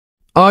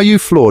Are you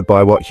floored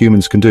by what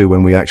humans can do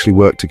when we actually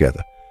work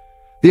together?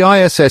 The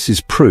ISS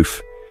is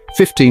proof.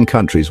 15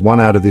 countries, one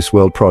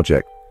out-of-this-world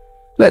project.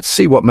 Let's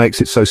see what makes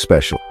it so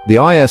special.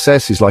 The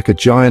ISS is like a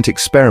giant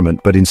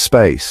experiment, but in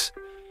space.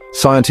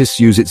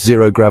 Scientists use its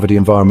zero-gravity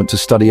environment to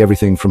study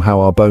everything from how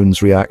our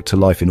bones react to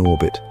life in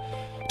orbit,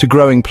 to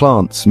growing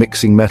plants,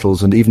 mixing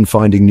metals, and even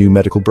finding new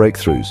medical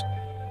breakthroughs.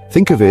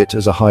 Think of it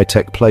as a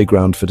high-tech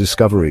playground for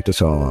discovery,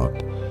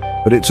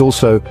 but it's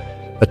also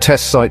a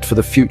test site for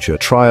the future,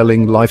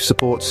 trialing life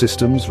support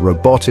systems,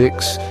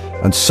 robotics,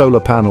 and solar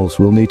panels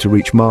we'll need to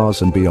reach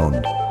Mars and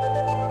beyond.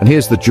 And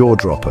here's the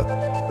jaw-dropper.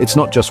 It's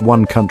not just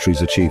one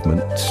country's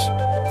achievements.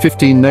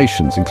 15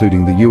 nations,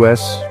 including the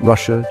US,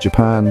 Russia,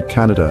 Japan,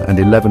 Canada, and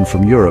 11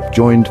 from Europe,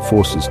 joined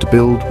forces to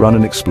build, run,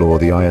 and explore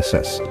the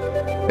ISS.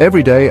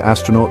 Every day,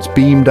 astronauts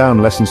beam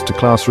down lessons to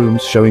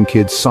classrooms, showing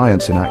kids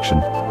science in action.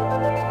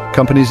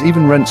 Companies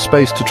even rent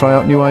space to try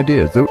out new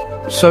ideas.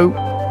 So,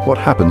 what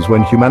happens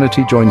when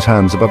humanity joins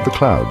hands above the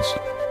clouds?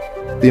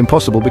 The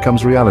impossible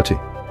becomes reality.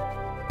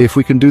 If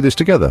we can do this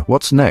together,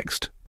 what's next?